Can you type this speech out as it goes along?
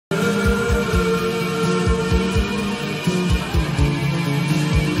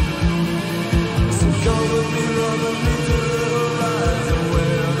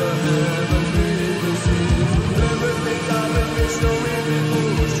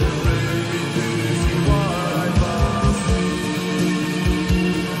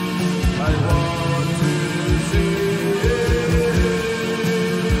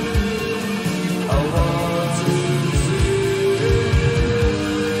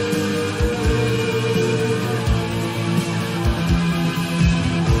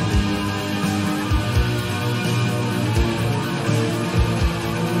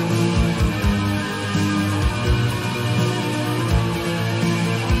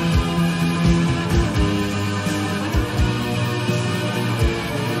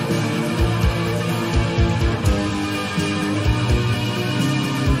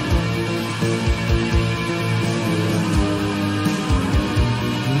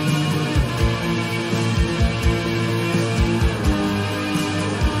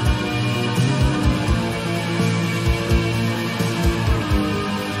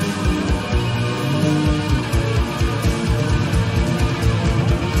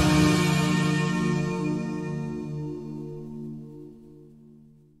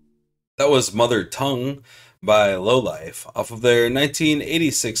was Mother Tongue by Lowlife off of their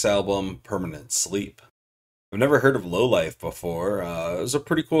 1986 album Permanent Sleep. I've never heard of Lowlife before. It was a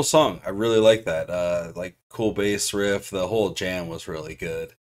pretty cool song. I really like that. Like cool bass riff. The whole jam was really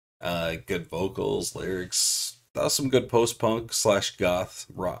good. Good vocals, lyrics. That was some good post-punk / goth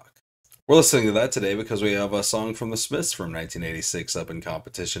rock. We're listening to that today because we have a song from the Smiths from 1986 up in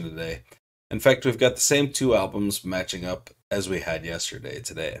competition today. In fact, we've got the same two albums matching up as we had yesterday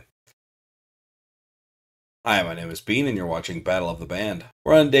today. Hi, my name is Bean, and you're watching Battle of the Band.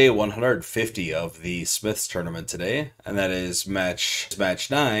 We're on day 150 of the Smiths tournament today, and that is match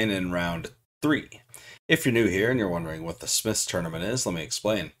 9 in round 3. If you're new here and you're wondering what the Smiths tournament is, let me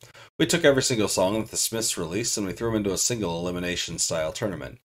explain. We took every single song that the Smiths released and we threw them into a single elimination style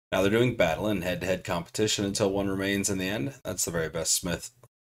tournament. Now they're doing battle and head-to-head competition until one remains in the end. That's the very best Smith,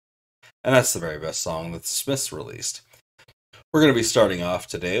 and that's the very best song that the Smiths released. We're going to be starting off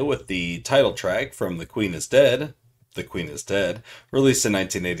today with the title track from The Queen is Dead, The Queen is Dead, released in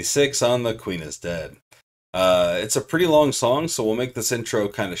 1986 on The Queen is Dead. It's a pretty long song, so we'll make this intro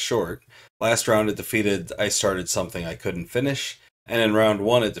kind of short. Last round it defeated I Started Something I Couldn't Finish, and in round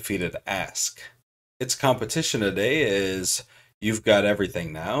 1 it defeated Ask. Its competition today is You've Got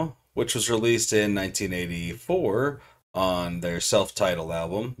Everything Now, which was released in 1984 on their self-titled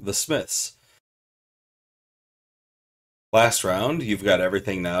album, The Smiths. Last round, You've Got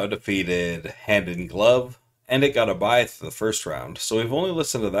Everything Now defeated Hand in Glove, and it got a bye to the first round, so we've only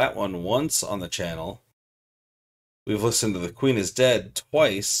listened to that one once on the channel. We've listened to The Queen is Dead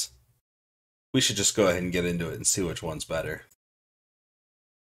twice. We should just go ahead and get into it and see which one's better.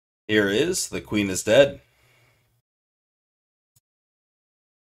 Here is The Queen is Dead.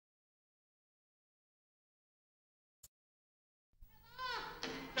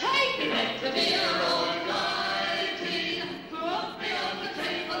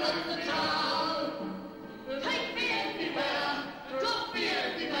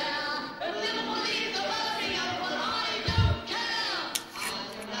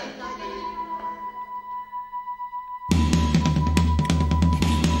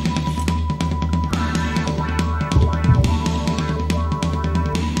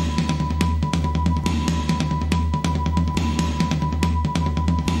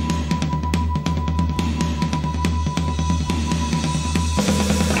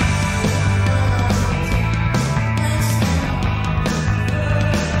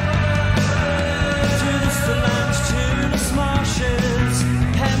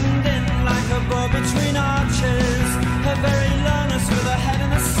 Between arches, her very longness with her head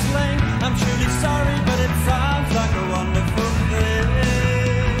in a sling. I'm truly sorry, but it sounds like a wonderful thing.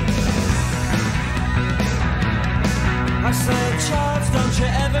 I said, Charles, don't you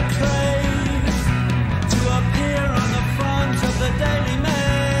ever crave to appear on the front of the Daily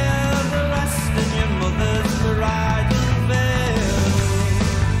Mail, the rest in your mother's bridal veil?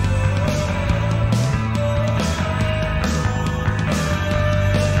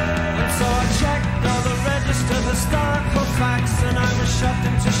 And so I checked historical facts, and I was shocked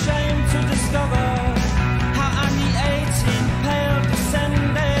into shame to discover how I'm the 18th pale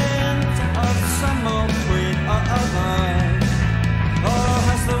descendant of some old queen or other. Oh,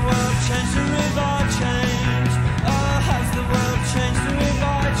 has the world changed or have I changed? Oh, has the world changed or have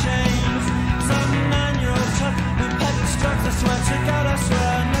I changed? Some 9-year-old chap who peddled drugs, I swear to God, I swear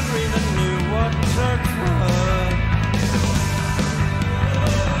I never even knew what drugs were.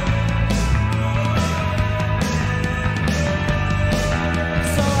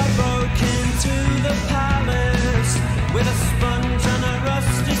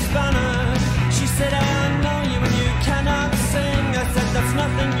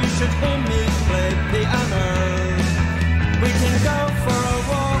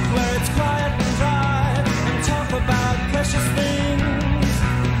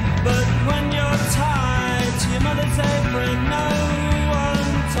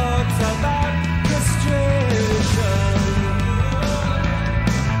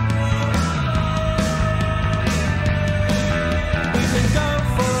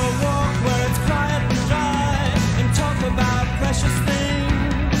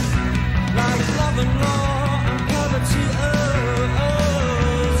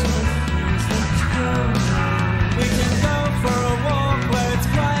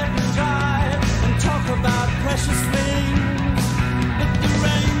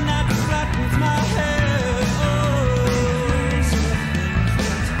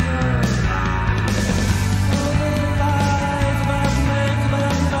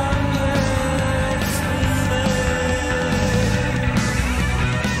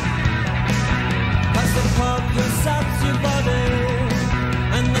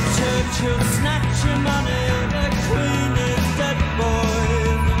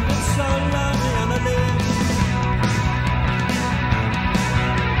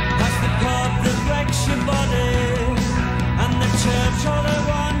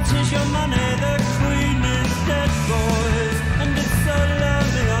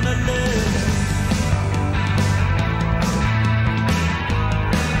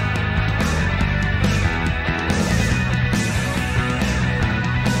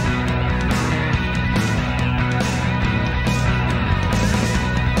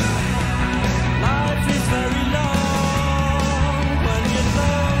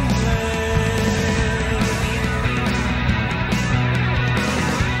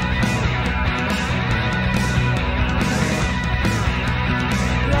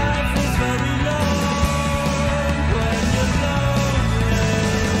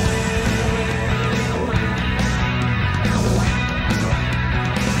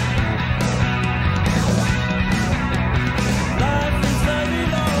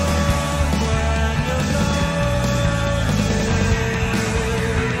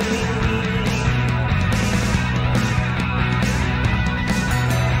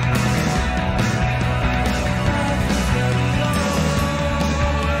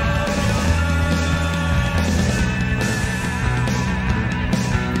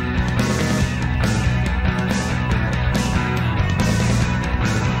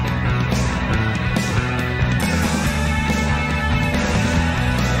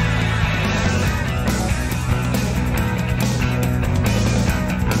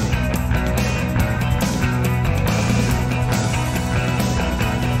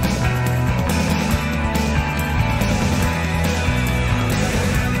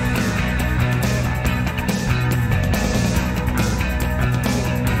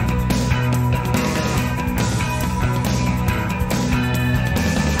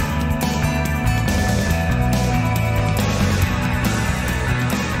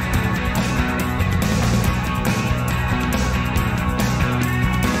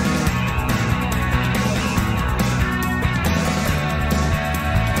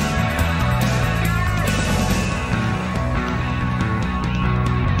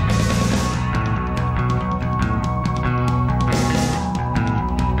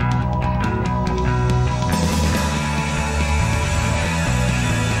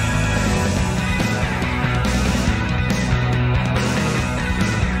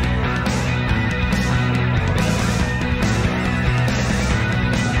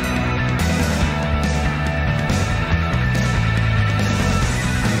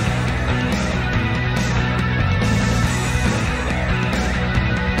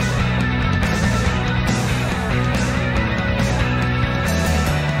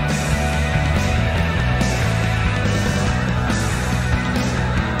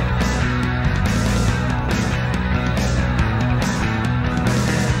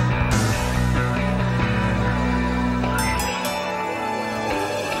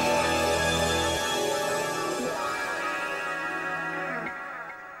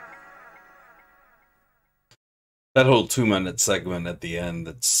 That whole 2 minute segment at the end,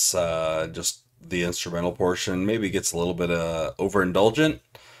 that's just the instrumental portion, maybe gets a little bit overindulgent,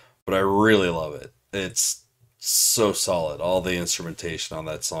 but I really love it. It's so solid. All the instrumentation on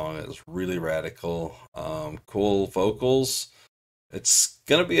that song is really radical. Cool vocals. It's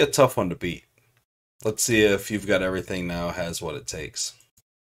gonna be a tough one to beat. Let's see if You've Got Everything Now has what it takes.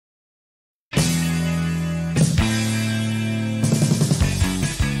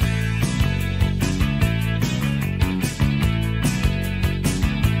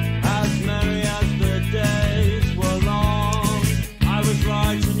 As merry as the days were long, I was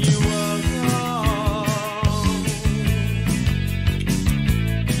right and you were wrong.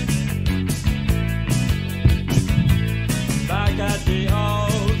 Back at the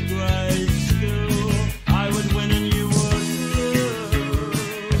old grade school, I would win and you would lose.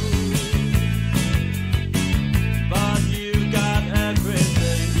 But you got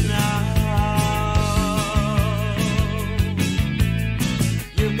everything now.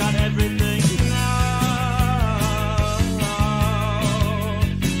 You've got everything now,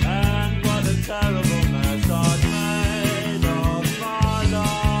 and what a terrible mess I've made of my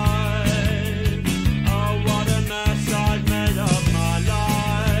life. Oh, what a mess I've made of my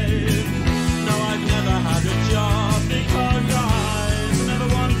life. No, I've never had a job because I've never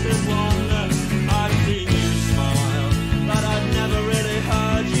wanted one. I've seen you smile, but I've never really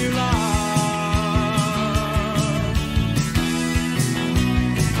heard you laugh.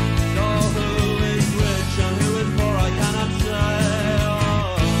 So who is rich and who is poor, I cannot say.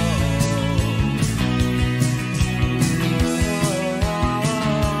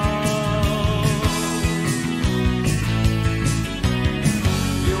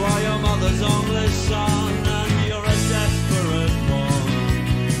 You are your mother's only son, and you're a desperate one.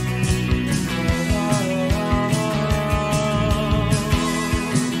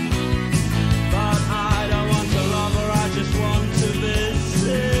 But I don't want to love her, I just want to be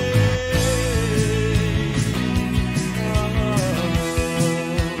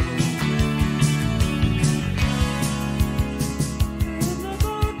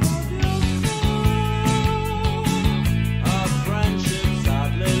Our friendship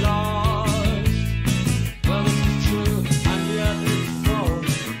sadly lost. Well, this is true, and yet it's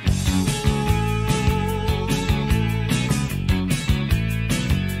false.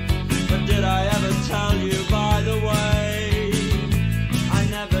 But did I ever tell you, by the way, I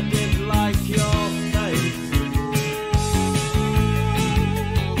never did like your face.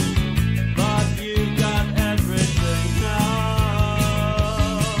 But you got everything now.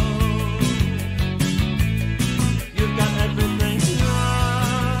 You've got everything now.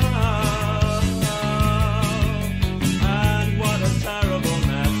 And what a terrible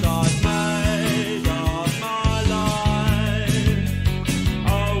mess I've made of my life.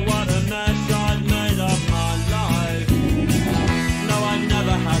 Oh, what a mess I've made of my life. No, I've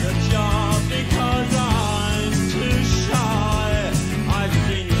never had a job because I'm too shy. I've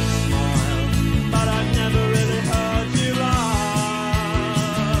seen you smile, but I've never really heard you laugh.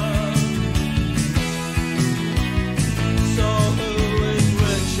 So who is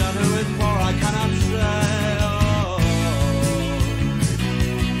rich and who is poor, I cannot say.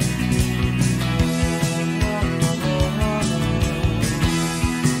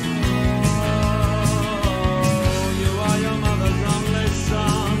 You are your mother's only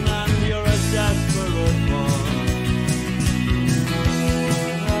son, and you're a desperate one.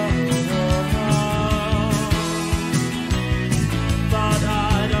 But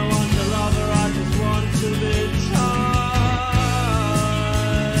I don't want to love her, I just want to be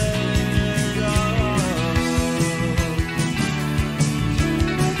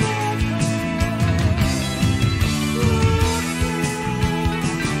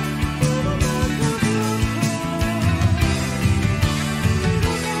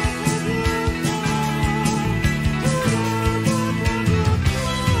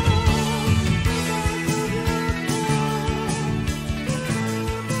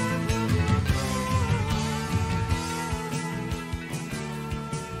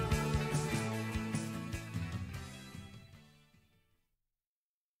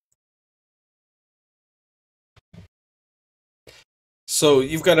So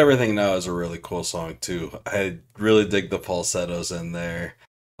You've Got Everything Now is a really cool song too. I really dig the falsettos in there.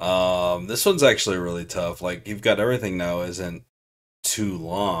 This one's actually really tough. Like You've Got Everything Now isn't too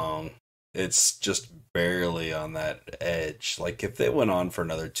long. It's just barely on that edge. Like if they went on for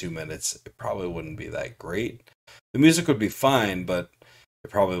another 2 minutes, it probably wouldn't be that great. The music would be fine, but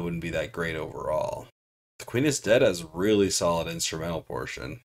it probably wouldn't be that great overall. The Queen is Dead has a really solid instrumental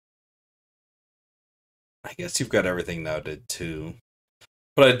portion. I guess You've Got Everything Now did too.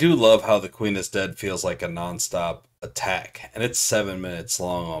 But I do love how the Queen is Dead feels like a non-stop attack, and it's 7 minutes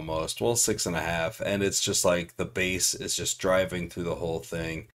long almost, well 6.5, and it's just like the bass is just driving through the whole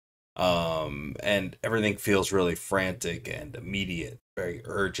thing, and everything feels really frantic and immediate, very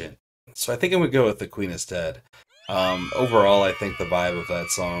urgent. So I think I'm gonna go with the Queen is Dead. Overall, I think the vibe of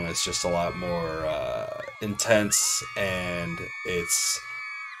that song is just a lot more intense, and it's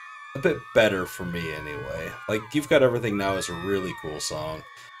a bit better for me anyway. Like, You've Got Everything Now is a really cool song.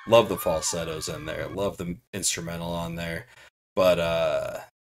 Love the falsettos in there. Love the instrumental on there. But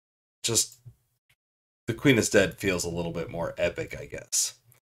just the Queen is Dead feels a little bit more epic, I guess,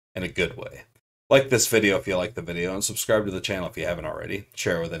 in a good way. Like this video if you like the video, and subscribe to the channel if you haven't already.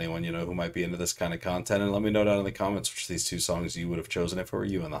 Share it with anyone you know who might be into this kind of content, and let me know down in the comments which of these two songs you would have chosen if it were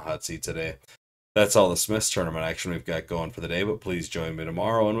you in the hot seat today. That's all the Smiths tournament action we've got going for the day, but please join me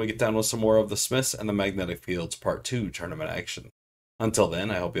tomorrow when we get down with some more of the Smiths and the Magnetic Fields Part 2 tournament action. Until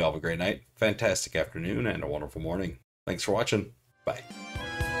then, I hope you all have a great night, fantastic afternoon, and a wonderful morning. Thanks for watching. Bye.